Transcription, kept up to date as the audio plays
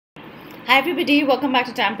Hi everybody, welcome back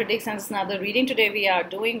to Tam Predicts, and it's another reading. Today we are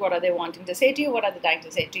doing what are they wanting to say to you, what are they trying to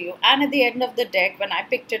say to you. And at the end of the deck, when I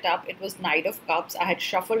picked it up, it was Knight of Cups. I had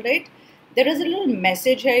shuffled it. There is a little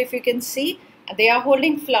message here, if you can see. They are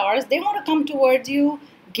holding flowers. They want to come towards you,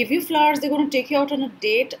 give you flowers. They're going to take you out on a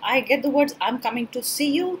date. I get the words, I'm coming to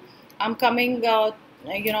see you. I'm coming,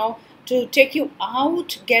 to take you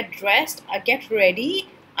out. Get dressed, get ready.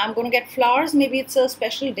 I'm going to get flowers. Maybe it's a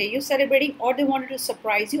special day you're celebrating, or they wanted to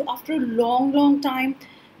surprise you after a long, long time.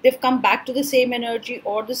 They've come back to the same energy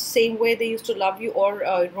or the same way they used to love you or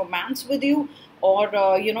romance with you, or,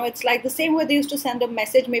 it's like the same way they used to send a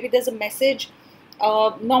message. Maybe there's a message.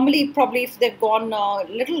 Normally, probably if they've gone a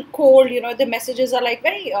little cold, the messages are like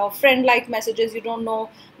very friend-like messages. You don't know,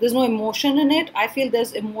 there's no emotion in it. I feel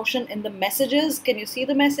there's emotion in the messages. Can you see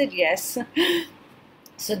the message? Yes.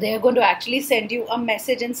 So they're going to actually send you a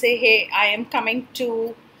message and say, hey, I am coming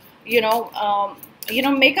to,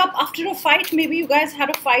 make up after a fight. Maybe you guys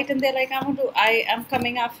had a fight and they're like, I am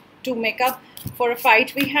coming up to make up for a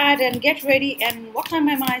fight we had, and get ready. And what time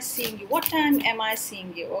am I seeing you? What time am I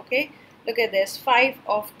seeing you? Okay, look at this, 5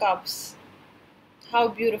 of Cups. How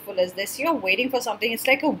beautiful is this? You're waiting for something. It's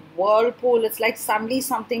like a whirlpool. It's like suddenly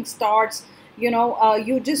something starts,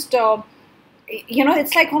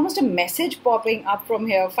 it's like almost a message popping up from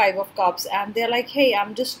here, 5 of Cups, and they're like, hey,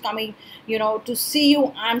 I'm just coming, to see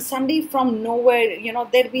you. And suddenly from nowhere,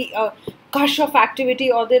 there'll be a gush of activity,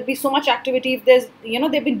 or there'll be so much activity. If there's,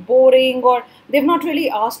 they've been boring, or they've not really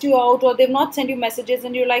asked you out, or they've not sent you messages,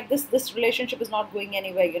 and you're like, this relationship is not going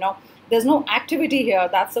anywhere, there's no activity here.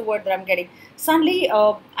 That's the word that I'm getting. Suddenly,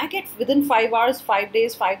 I get within 5 hours, 5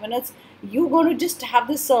 days, 5 minutes, you're going to just have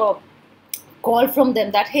this call from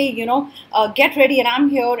them that, hey, get ready and I'm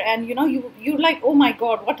here. And you're like, oh my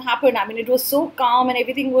god, what happened? I mean, it was so calm and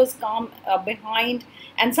everything was calm behind,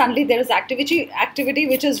 and suddenly there is activity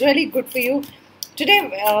which is really good for you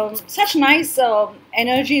today. Such nice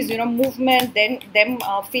energies, movement, then them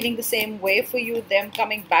feeling the same way for you, them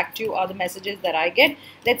coming back to you are the messages that I get.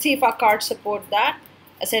 Let's see if our cards support that.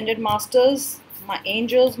 Ascended Masters, my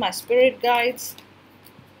angels, my spirit guides,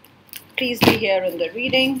 please be here in the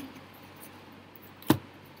reading.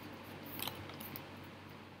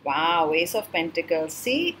 Wow, Ace of Pentacles.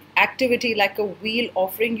 See, activity like a wheel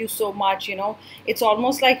offering you so much, It's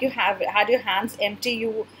almost like you have had your hands empty.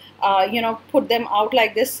 You, put them out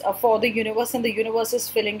like this for the universe, and the universe is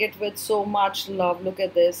filling it with so much love. Look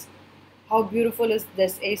at this. How beautiful is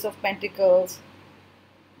this, Ace of Pentacles?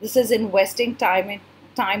 This is investing time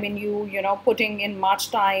in you, putting in much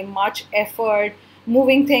time, much effort,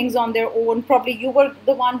 moving things on their own. Probably you were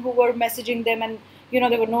the one who were messaging them, and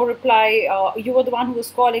there were no reply. You were the one who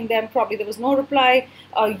was calling them. Probably there was no reply.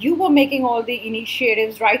 You were making all the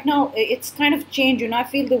initiatives. Right now, it's kind of changed. I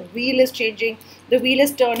feel the wheel is changing. The wheel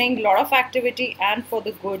is turning. A lot of activity, and for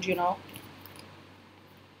the good.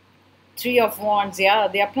 3 of Wands. Yeah,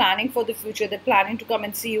 they are planning for the future. They're planning to come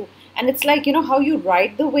and see you. And it's like, how you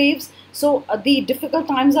ride the waves. So the difficult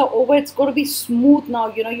times are over. It's going to be smooth now.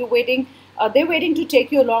 You're waiting. They're waiting to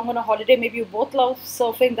take you along on a holiday. Maybe you both love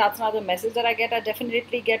surfing. That's another message that I get. I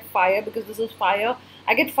definitely get fire, because this is fire.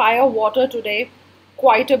 I get fire, water today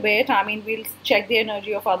quite a bit. I mean, we'll check the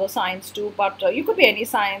energy of other signs too. But you could be any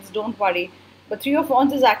signs. Don't worry. But 3 of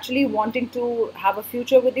Wands is actually wanting to have a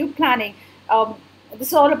future with you, planning. This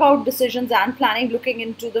is all about decisions and planning, looking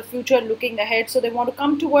into the future, looking ahead. So they want to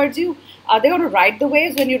come towards you. They want to ride the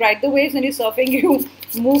waves. When you ride the waves, when you're surfing, you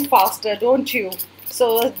move faster, don't you?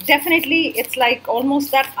 So definitely, it's like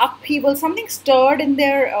almost that upheaval, something stirred in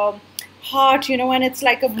their heart, and it's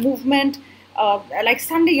like a movement, like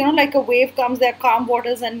suddenly, like a wave comes, there are calm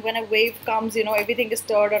waters, and when a wave comes, everything is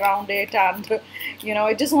stirred around it, and,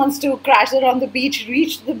 it just wants to crash it on the beach,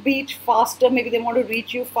 reach the beach faster. Maybe they want to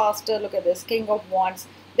reach you faster. Look at this, King of Wands.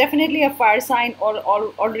 Definitely a fire sign, or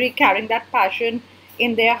already carrying that passion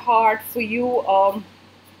in their heart for you,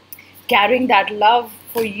 carrying that love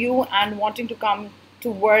for you and wanting to come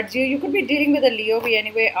towards you. You could be dealing with a Leo. We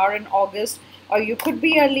anyway are in August, or you could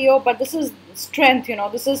be a Leo, but this is strength,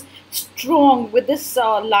 this is strong. With this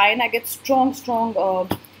line, I get strong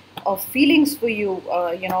feelings for you.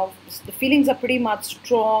 The feelings are pretty much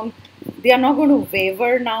strong. They are not going to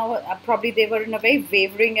waver now. Probably they were in a very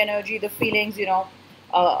wavering energy, the feelings,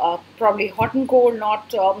 probably hot and cold,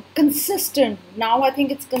 not consistent. Now I think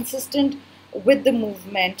it's consistent with the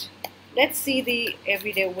movement. Let's see the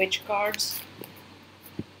Everyday Witch cards.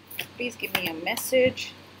 Please give me a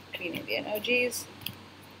message. Cleaning the energies.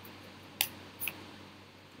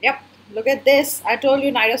 Yep, look at this. I told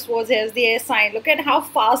you Knight of Swords. Here's the air sign. Look at how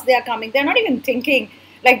fast they are coming. They're not even thinking.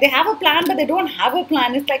 Like, they have a plan, but they don't have a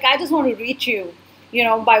plan. It's like, I just want to reach you.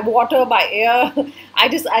 by water, by air. I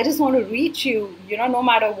just want to reach you, no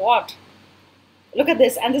matter what. Look at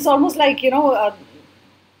this, and this almost like,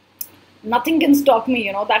 nothing can stop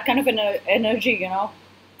me, that kind of energy,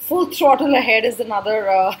 full throttle ahead is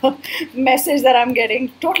another message that I'm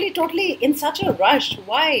getting. Totally in such a rush.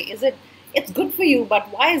 Why is it? It's good for you,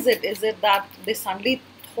 but why is it? Is it that they suddenly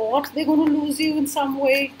thought they're going to lose you in some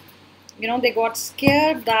way? They got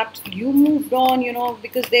scared that you moved on,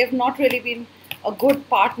 because they've not really been a good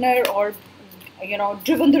partner, or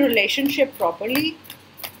driven the relationship properly.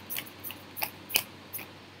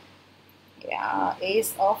 Yeah,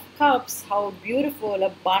 Ace of Cups. How beautiful.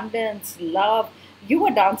 Abundance, love. You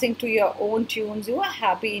were dancing to your own tunes. You were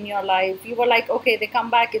happy in your life. You were like, okay, they come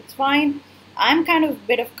back, it's fine. I'm kind of a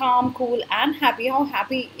bit of calm, cool, and happy. How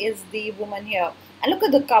happy is the woman here? And look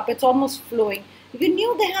at the cup, it's almost flowing. You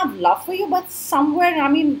knew they have love for you, but somewhere, I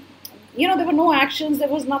mean, there were no actions, there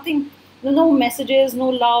was nothing, no messages, no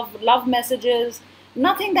love messages,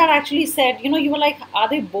 nothing that actually said, you were like, are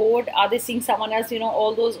they bored? Are they seeing someone else?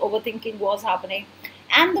 All those overthinking was happening.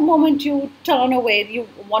 And the moment you turn away, you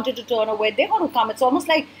wanted to turn away, they're going to come. It's almost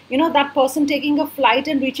like, that person taking a flight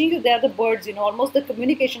and reaching you. They're the birds, almost the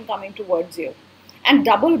communication coming towards you. And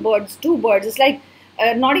double birds, two birds. It's like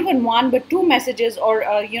not even one, but two messages, or,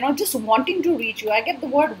 just wanting to reach you. I get the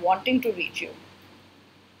word wanting to reach you.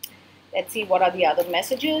 Let's see what are the other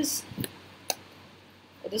messages.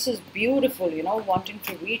 This is beautiful, wanting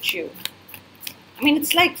to reach you. I mean,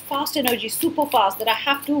 it's like fast energy, super fast, that I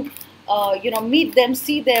have to, meet them,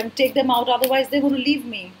 see them, take them out. Otherwise, they're going to leave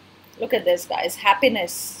me. Look at this, guys.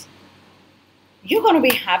 Happiness. You're going to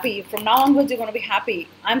be happy. From now onwards, you're going to be happy.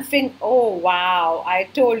 I'm thinking, oh, wow. I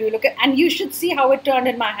told you. Look at, and you should see how it turned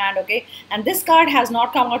in my hand, okay? And this card has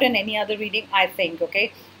not come out in any other reading, I think,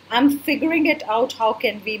 okay? I'm figuring it out. How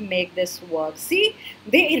can we make this work? See,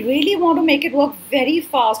 they really want to make it work very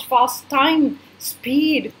fast, fast time,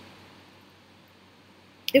 speed.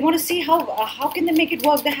 They want to see how can they make it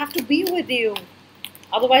work. They have to be with you.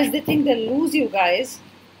 Otherwise, they think they'll lose you, guys.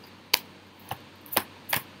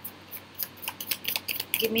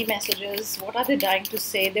 Give me messages. What are they dying to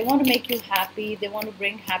say? They want to make you happy. They want to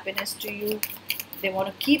bring happiness to you. They want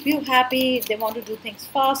to keep you happy. They want to do things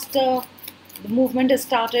faster. The movement has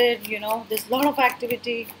started, there's a lot of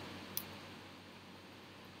activity.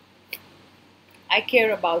 I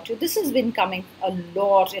care about you. This has been coming a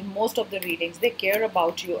lot in most of the readings. They care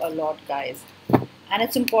about you a lot, guys. And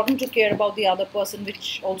it's important to care about the other person,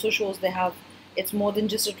 which also shows it's more than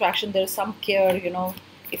just attraction. There's some care,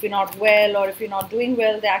 if you're not well, or if you're not doing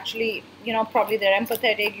well, they actually, probably they're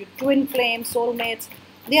empathetic. You twin flames, soulmates.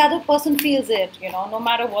 The other person feels it, no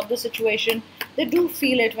matter what the situation. They do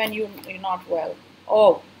feel it when you're not well.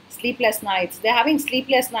 Oh, sleepless nights. They're having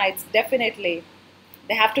sleepless nights, definitely.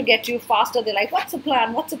 They have to get you faster. They're like, what's the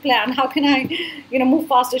plan? What's the plan? How can I, move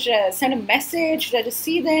faster? Should I send a message? Should I just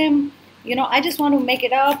see them? I just want to make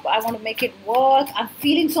it up. I want to make it work. I'm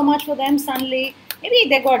feeling so much for them suddenly. Maybe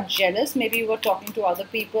they got jealous. Maybe you were talking to other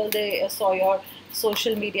people. They saw your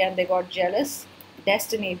social media and they got jealous.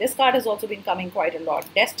 Destiny. This card has also been coming quite a lot.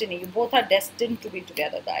 Destiny. You both are destined to be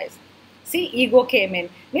together, guys. See, ego came in.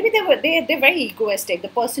 Maybe they're very egoistic. The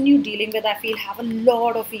person you're dealing with, I feel, have a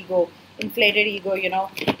lot of ego, inflated ego,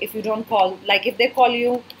 If you don't call, like if they call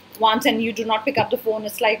you once and you do not pick up the phone,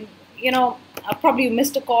 it's like, probably you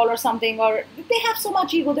missed a call or something, or they have so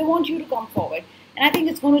much ego, they want you to come forward. And I think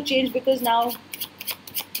it's going to change, because now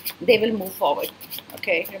they will move forward.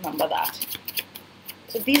 Okay, remember that.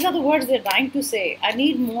 So these are the words they're trying to say. I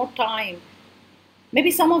need more time.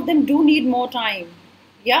 Maybe some of them do need more time.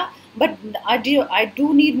 Yeah, but I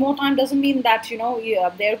do need more time doesn't mean that,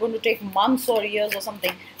 they're going to take months or years or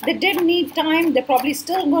something. They did need time. They're probably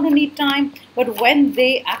still going to need time. But when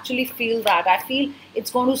they actually feel that, I feel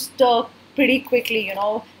it's going to stir pretty quickly,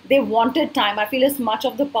 They wanted time. I feel it's much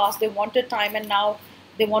of the past. They wanted time, and now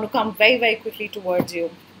they want to come very, very quickly towards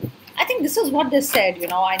you. I think this is what they said,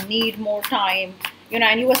 I need more time,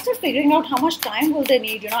 and you were still figuring out how much time will they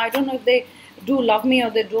need. I don't know if they do love me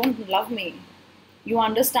or they don't love me. You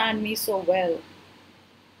understand me so well.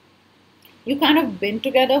 You kind of been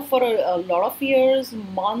together for a lot of years,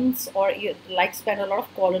 months, or you like spent a lot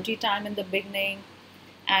of quality time in the beginning,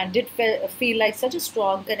 and did feel like such a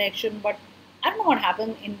strong connection. But I don't know what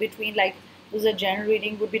happened in between. Like, this is a general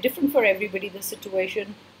reading, would be different for everybody, the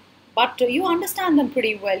situation. But you understand them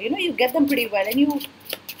pretty well. You get them pretty well, and you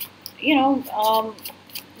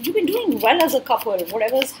you've been doing well as a couple.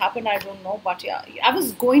 Whatever's happened, I don't know. But yeah, I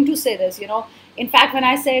was going to say this, In fact, when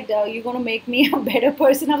I said you're going to make me a better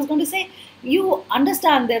person, I was going to say you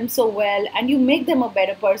understand them so well and you make them a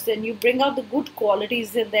better person. You bring out the good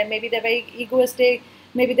qualities in them. Maybe they're very egoistic,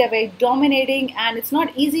 maybe they're very dominating, and it's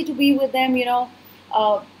not easy to be with them. You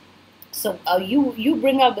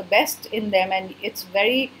bring out the best in them, and it's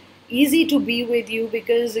very easy to be with you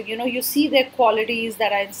because you see their qualities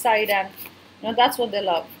that are inside, and that's what they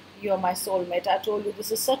love. You're my soulmate. I told you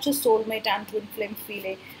this is such a soulmate and twin flame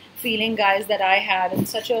feeling, guys, that I had, and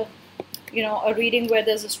such a a reading where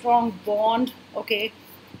there's a strong bond. Okay,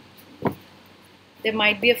 there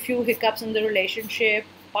might be a few hiccups in the relationship,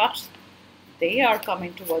 but they are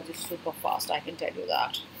coming towards you super fast. I can tell you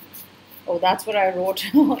that. Oh, that's what I wrote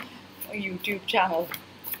on a YouTube channel.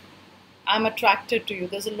 I'm attracted to you.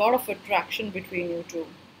 There's a lot of attraction between you two.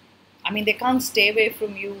 I mean, they can't stay away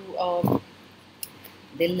from you.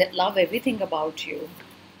 They love everything about you.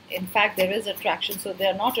 In fact, there is attraction, so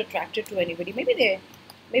they're not attracted to anybody.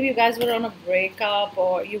 Maybe you guys were on a breakup,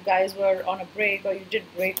 or you guys were on a break, or you did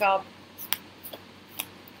break up.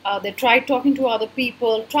 They tried talking to other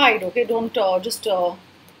people. Tried, okay? Don't just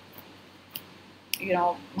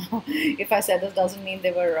if I said this doesn't mean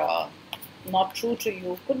they were not true to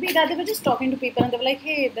you. Could be that they were just talking to people and they were like,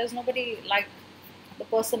 hey, there's nobody like the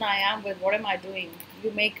person I am with. What am I doing?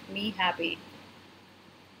 You make me happy.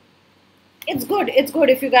 It's good. It's good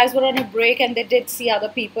if you guys were on a break and they did see other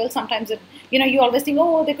people. Sometimes you always think,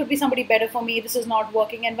 oh, there could be somebody better for me. This is not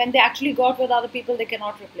working. And when they actually got with other people, they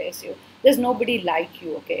cannot replace you. There's nobody like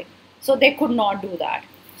you, okay? So they could not do that.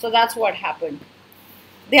 So that's what happened.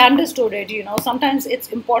 They understood it, Sometimes it's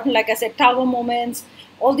important, like I said, tower moments.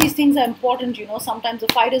 All these things are important, Sometimes the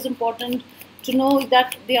fight is important to know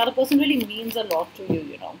that the other person really means a lot to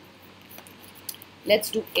you, Let's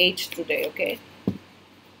do H today, okay?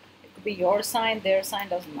 It could be your sign, their sign,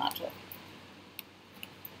 doesn't matter.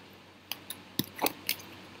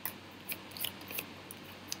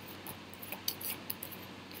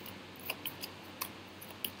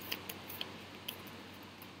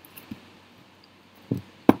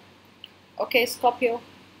 Okay, Scorpio,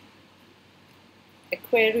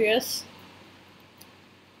 Aquarius,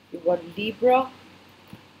 you got Libra,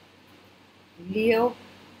 Leo,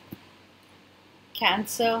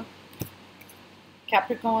 Cancer,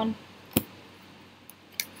 Capricorn,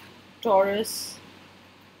 Taurus,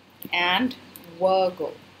 and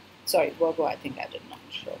Virgo. Sorry, Virgo, I think I did not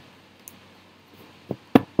show.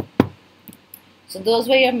 So those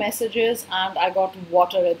were your messages, and I got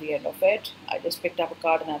water at the end of it. I just picked up a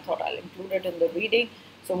card and I thought I'll include it in the reading.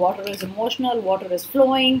 So water is emotional, water is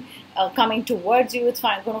flowing, coming towards you. It's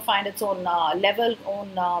going to find its own level,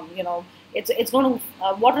 it's going to,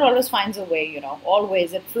 water always finds a way,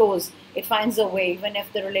 always, it flows, it finds a way. Even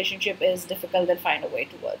if the relationship is difficult, they'll find a way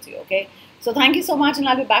towards you, okay? So thank you so much, and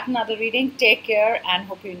I'll be back in another reading. Take care, and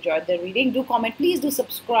hope you enjoyed the reading. Do comment, please do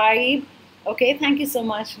subscribe. Okay, thank you so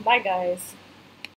much. Bye, guys.